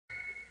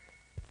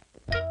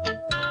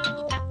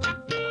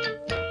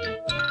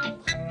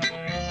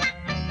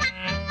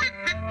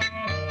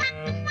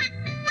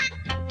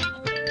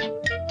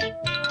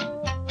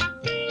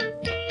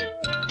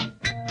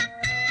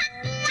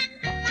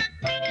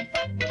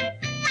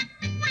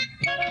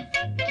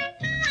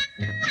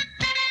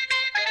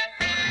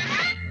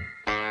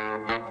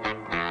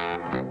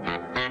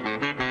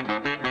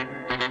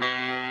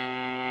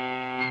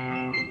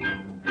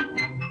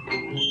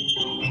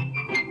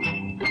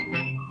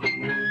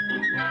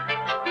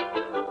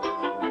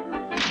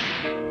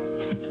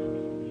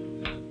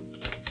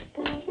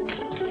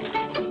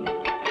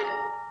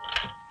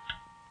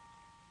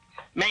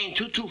Maine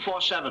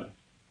 2247.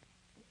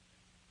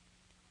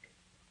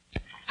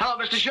 Hello,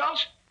 Mr.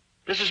 Schultz?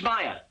 This is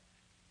Myer.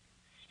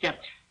 Yeah.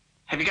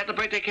 Have you got the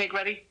birthday cake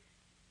ready?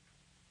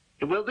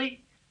 It will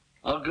be?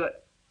 Oh, good.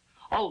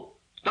 Oh,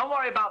 don't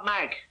worry about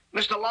Mack.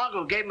 Mr.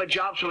 Longo gave him a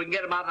job so we can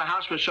get him out of the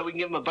hospital so we can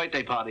give him a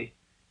birthday party.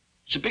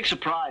 It's a big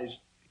surprise.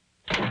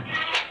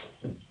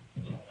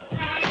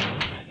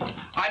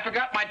 I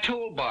forgot my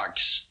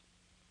toolbox.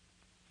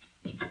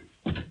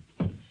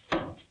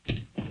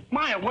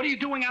 Myer, what are you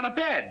doing out of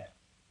bed?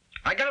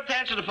 I got up to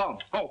answer the phone.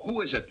 Oh,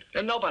 who is it?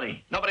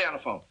 Nobody. Nobody on the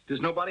phone.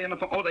 There's nobody on the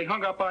phone? Oh, they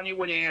hung up on you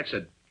when you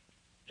answered.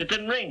 It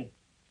didn't ring.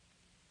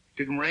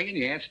 Didn't ring and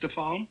you answered the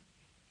phone?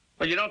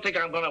 Well, you don't think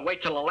I'm going to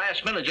wait till the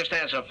last minute just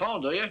to answer the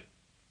phone, do you?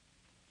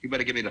 You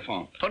better give me the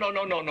phone. Oh, no.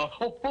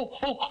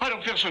 Oh, I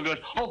don't feel so good.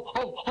 Oh.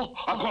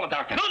 I'll call a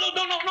doctor.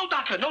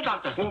 No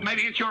doctor. Well,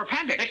 maybe it's your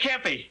appendix. It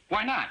can't be.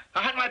 Why not?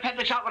 I had my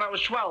appendix out when I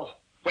was 12.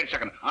 Wait a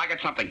second. I got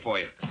something for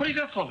you. What do you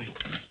got for me?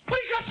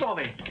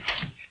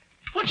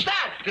 What's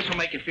that? This will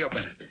make you feel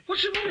better. What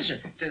is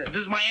it? This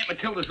is my Aunt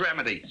Matilda's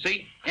remedy.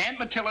 See? Aunt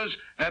Matilda's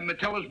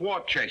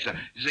wart chaser.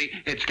 See,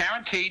 it's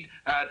guaranteed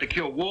to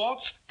cure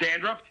warts,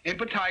 dandruff,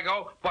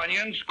 impetigo,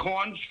 bunions,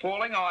 corns,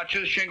 falling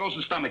arches, shingles,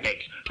 and stomach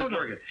aches. No.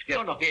 Yes,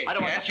 I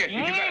don't want that. Yes,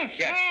 you got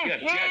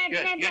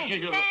it. Yes,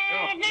 you do.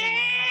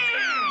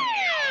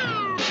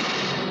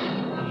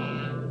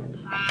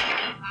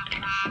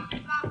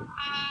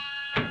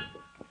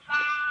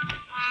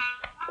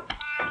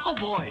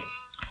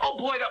 Oh,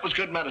 boy, that was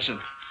good medicine.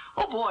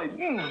 Oh, boy.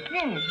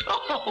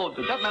 Oh,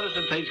 that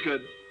medicine tastes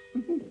good.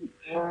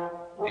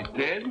 It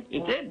did?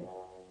 It did.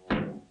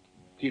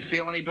 Do you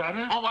feel any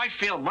better? Oh, I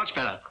feel much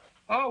better.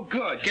 Oh,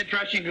 good. Get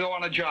dressed and go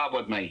on a job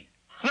with me.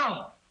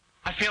 No,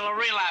 I feel a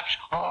relapse.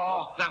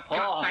 Oh, now,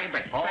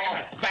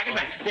 back it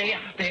back. There.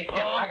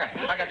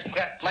 I got it.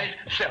 Yeah, play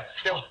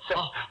still.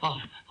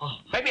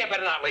 Maybe I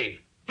better not leave.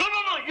 No,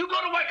 you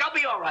go to work. I'll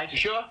be all right. You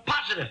sure?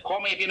 Positive.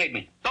 Call me if you need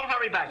me. Don't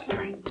hurry back.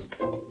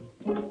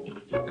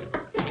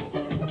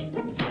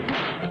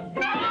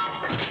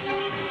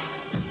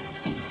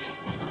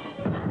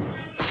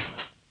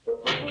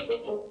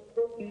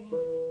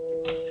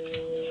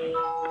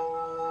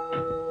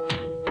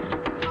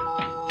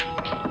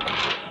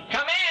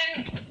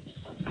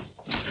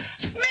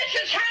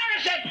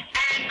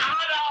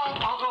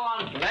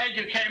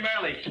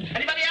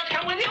 Anybody else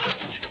come with you?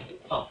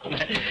 Oh, you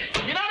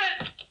know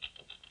that?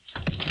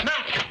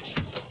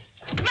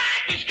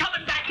 Mack is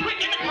coming back.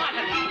 Quick in the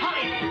closet.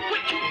 Hurry,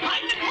 quick.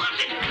 Hide in the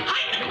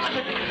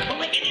closet. Don't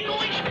make any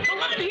noise. Don't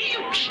let him hear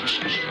you.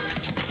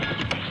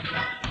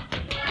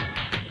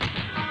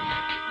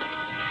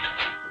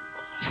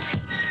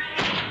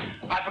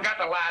 I forgot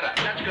the ladder.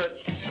 That's good.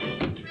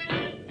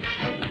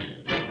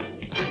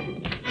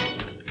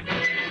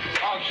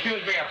 Oh,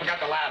 excuse me. I forgot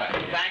the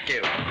ladder. Thank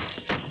you.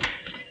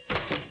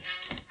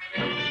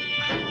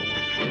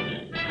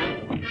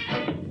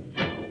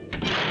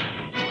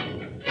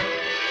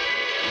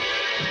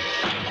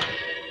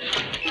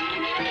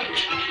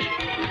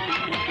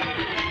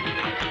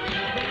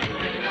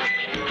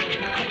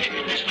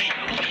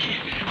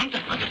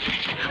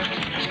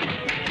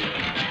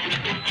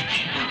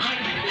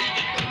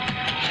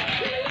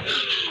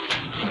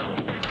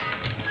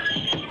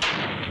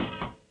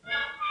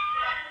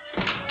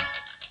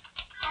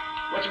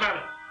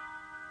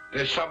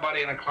 There's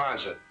somebody in the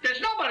closet.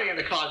 There's nobody in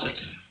the closet.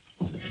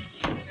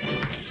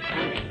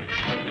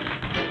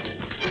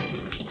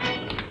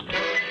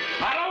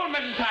 Hello,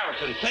 Mrs.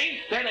 Harrison. See?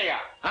 There they are.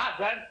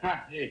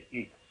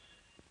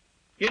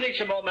 You need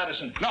some more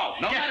medicine. No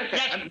Yes,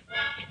 medicine.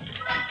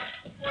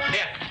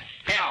 Here.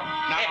 No.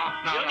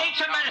 You need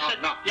some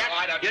medicine. No, Yes,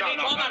 I don't. you need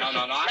more medicine.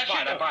 No, I'm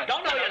fine.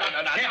 Don't know you.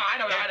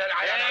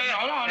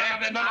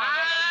 No.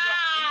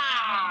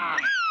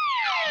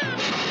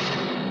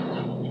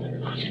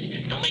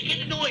 Don't make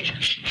any noise.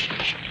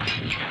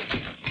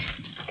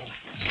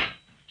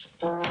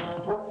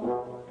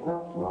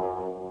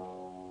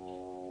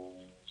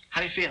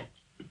 How do you feel?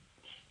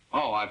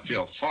 Oh, I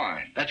feel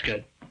fine. That's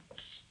good.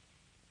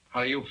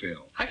 How do you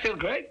feel? I feel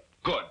great.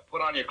 Good.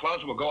 Put on your clothes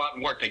and we'll go out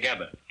and work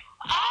together.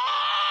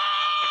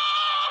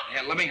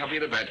 Yeah, let me help you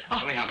to bed.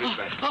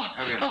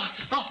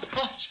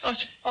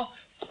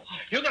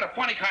 You got a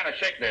funny kind of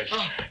sickness.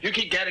 You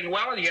keep getting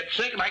well and you get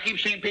sick, and I keep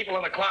seeing people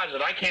in the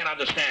closet. I can't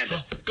understand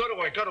it. Go to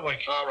work.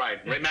 All right.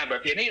 Remember,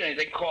 if you need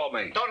anything, call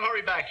me. Don't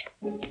hurry back.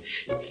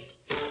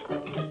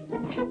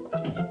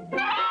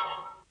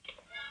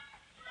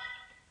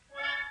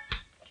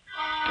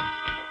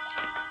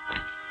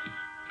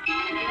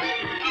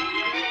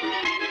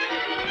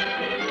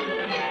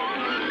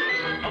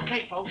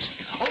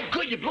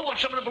 up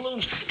some of the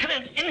balloons. Come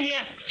in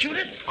here,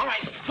 Judith. All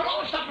right, put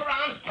all the stuff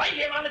around, right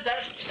here on the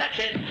desk. That's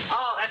it.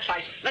 Oh, that's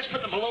nice. Let's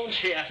put the balloons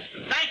here.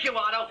 Thank you,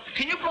 Otto.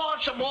 Can you blow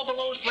up some more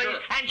balloons, please? Sure.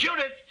 And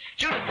Judith,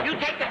 you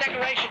take the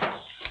decoration.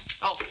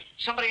 Oh,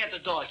 somebody at the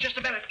door. Just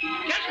a minute.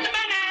 Just a minute!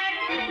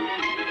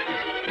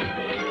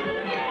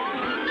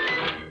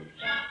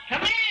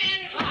 Come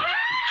in!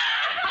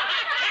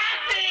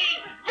 Kathy!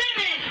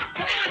 Finish!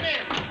 Come on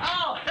in!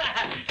 Oh,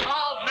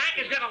 Mack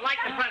is going to like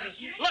the present.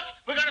 Look,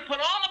 we're going to put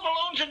all the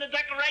balloons and the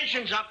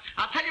decorations up.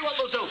 I'll tell you what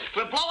we'll do.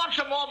 We'll blow up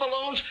some more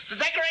balloons. The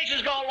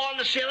decorations go along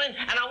the ceiling,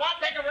 and I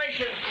want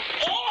decorations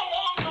all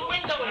along the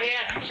window here,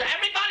 so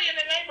everybody in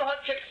the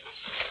neighborhood can...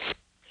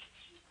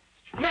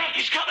 Mack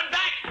is coming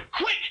back!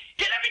 Quick!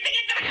 Get everything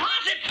into the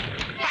closet!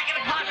 Back in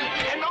the closet!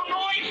 And no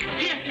noise!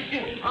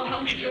 Here. I'll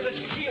help you through this.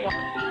 Here you are.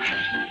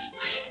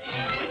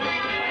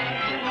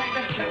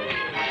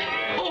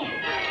 Oh!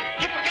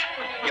 You forgot!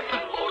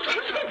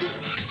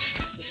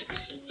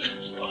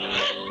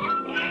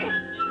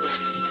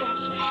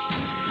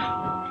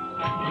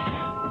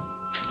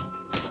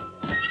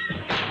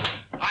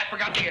 I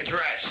forgot the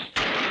address.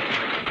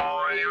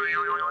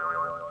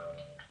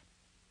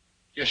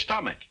 Your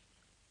stomach.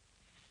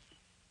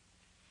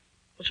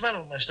 What's the matter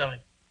with my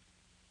stomach?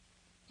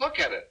 Look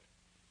at it.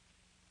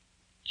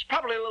 It's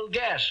probably a little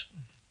gas.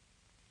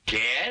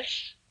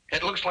 Gas?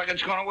 It looks like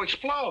it's going to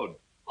explode.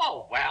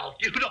 Oh, well,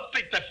 you don't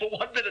think that for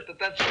 1 minute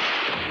that's...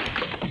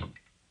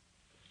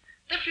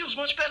 That feels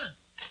much better.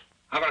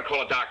 I'm going to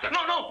call a doctor.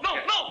 No.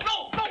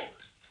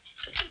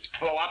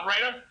 Hello,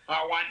 operator.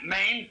 I want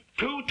main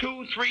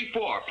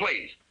 2234,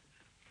 please.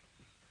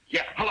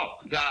 Yeah, hello.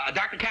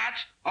 Dr.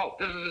 Katz? Oh,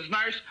 this is his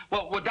nurse?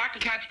 Well, would Dr.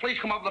 Katz please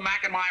come over to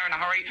Mack and Myer in a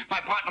hurry? My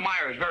partner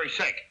Myer is very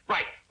sick.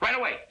 Right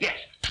away, yes.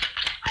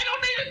 I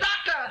don't need a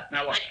doctor!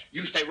 Now look,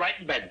 you stay right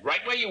in bed,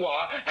 right where you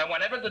are, and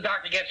whenever the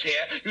doctor gets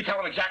here, you tell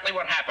him exactly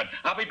what happened.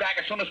 I'll be back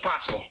as soon as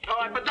possible. All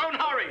right, but don't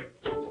hurry.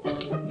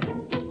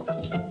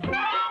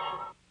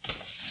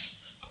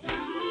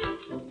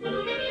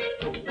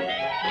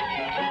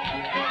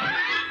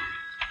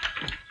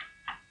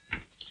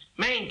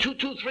 Main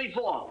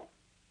 2234.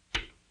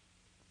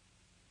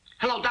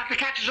 Hello, Dr.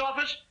 Katz's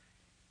office?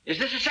 Is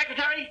this his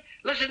secretary?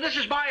 Listen, this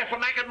is Myer from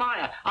Mack and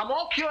Myer. I'm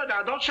all cured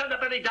now. Don't send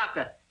up any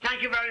doctor.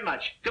 Thank you very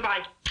much.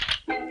 Goodbye.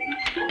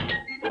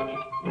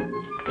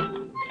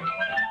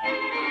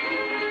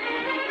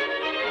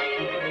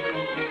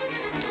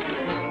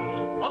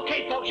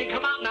 Okay, folks, you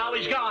come out now.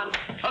 He's gone.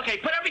 Okay,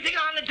 put everything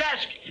on the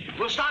desk.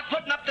 We'll start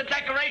putting up the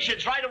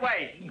decorations right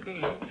away.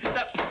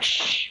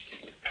 Shh.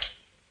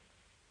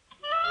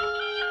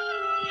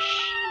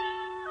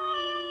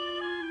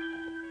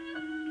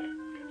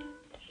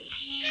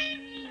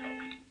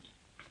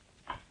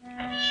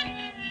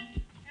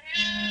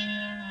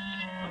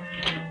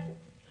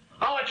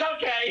 Oh, it's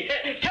okay.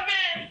 Come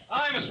in.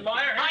 Hi, Mr.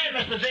 Myer. Hiya,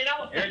 Mr.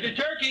 Zeno. Here's your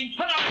turkey.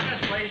 Put on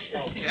this, please.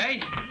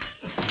 Okay.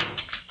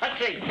 Let's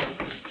see.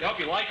 Hope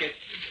you like it.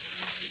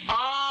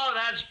 Oh,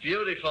 that's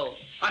beautiful.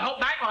 I hope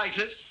Mack likes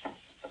it.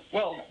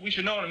 Well, we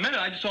should know in a minute.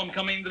 I just saw him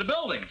coming into the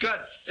building. Good.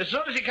 As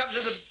soon as he comes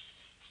in the...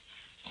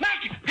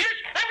 Mack,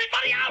 here's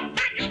everybody out.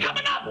 Mack is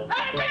coming up.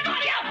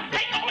 Everybody out.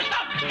 Take all the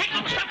stuff. Take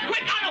all the stuff.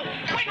 Quick, Otto.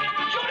 Quick.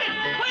 Shoot it.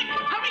 Quick.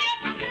 Hurry up.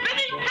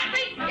 Vinny,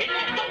 Kathy. In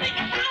there. Don't make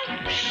a sound.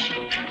 Shh.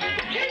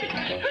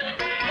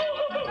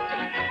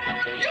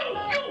 You.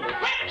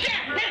 Grab a chair.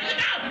 Here, sit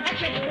down.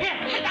 That's it. Here,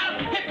 sit down.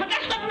 Here, put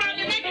that stuff around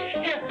your neck.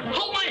 Here,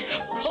 hold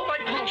my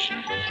pulse.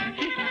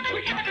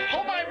 Quick.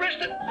 Hold my wrist.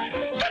 The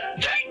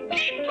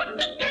turkey. Put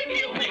the turkey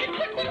over here.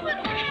 Quick.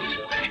 Come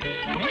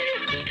here.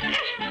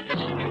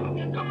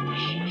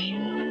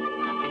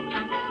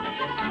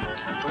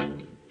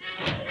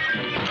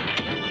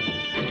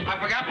 I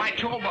forgot my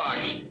toolbox.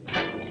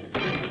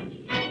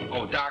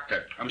 Oh,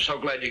 doctor, I'm so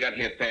glad you got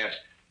here fast.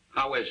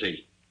 How is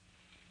he?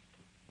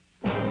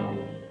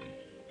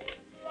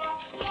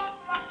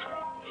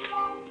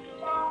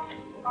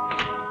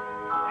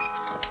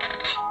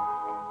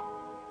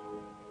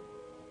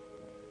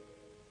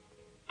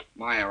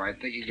 Myer, I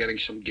think you're getting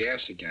some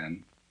gas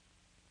again.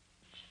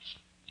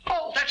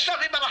 Oh, that's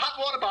nothing but a hot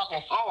water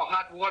bottle. Oh,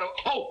 hot water.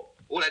 Oh,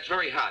 that's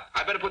very hot.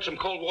 I better put some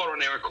cold water in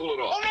there and cool it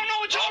off. Oh,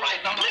 no, it's all right.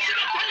 No. Listen,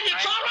 I'm telling you,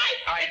 it's all right.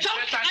 It's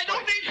okay. I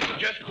don't need...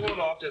 Just cool it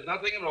off. There's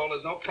nothing at all.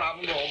 There's no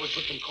problem at all. We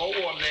put some cold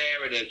water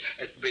there.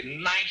 It's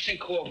been nice and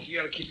cool. You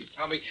gotta keep your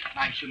tummy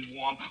nice and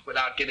warm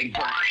without getting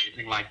burnt or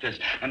anything like this.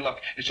 And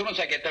look, as soon as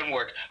I get done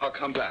work, I'll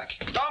come back.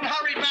 Don't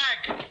hurry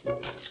back.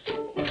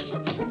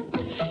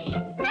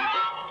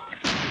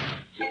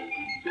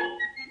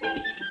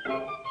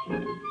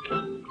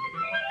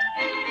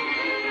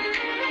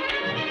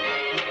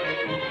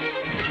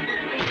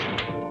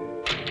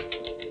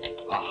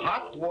 A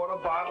hot water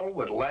bottle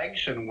with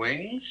legs and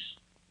wings?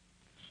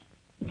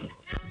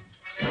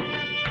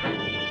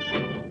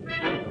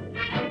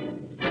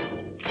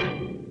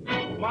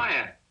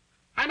 Myer,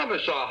 I never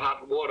saw a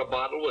hot water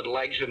bottle with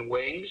legs and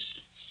wings.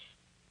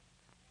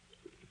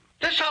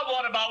 This hot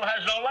water bottle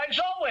has no legs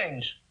or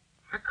wings.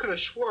 I could have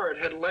swore it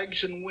had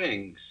legs and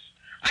wings.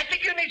 I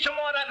think you need some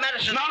more of that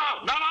medicine. No.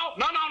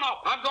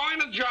 I'm going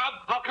to the job.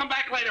 I'll come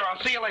back later.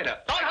 I'll see you later.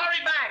 Don't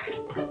hurry back.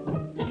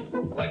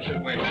 Let's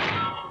just wait.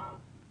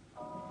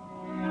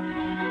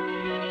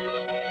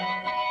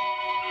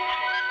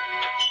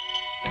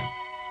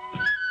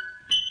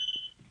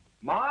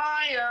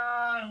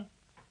 Myer.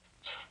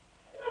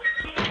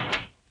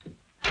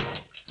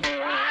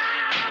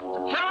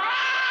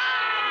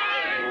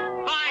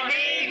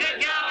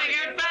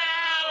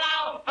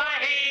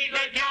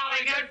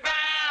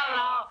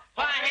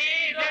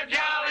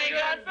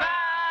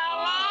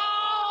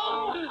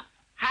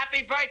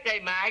 Happy birthday,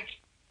 Mack.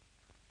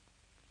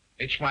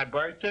 It's my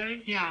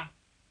birthday? Yeah.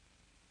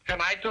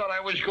 And I thought I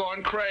was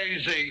going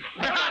crazy.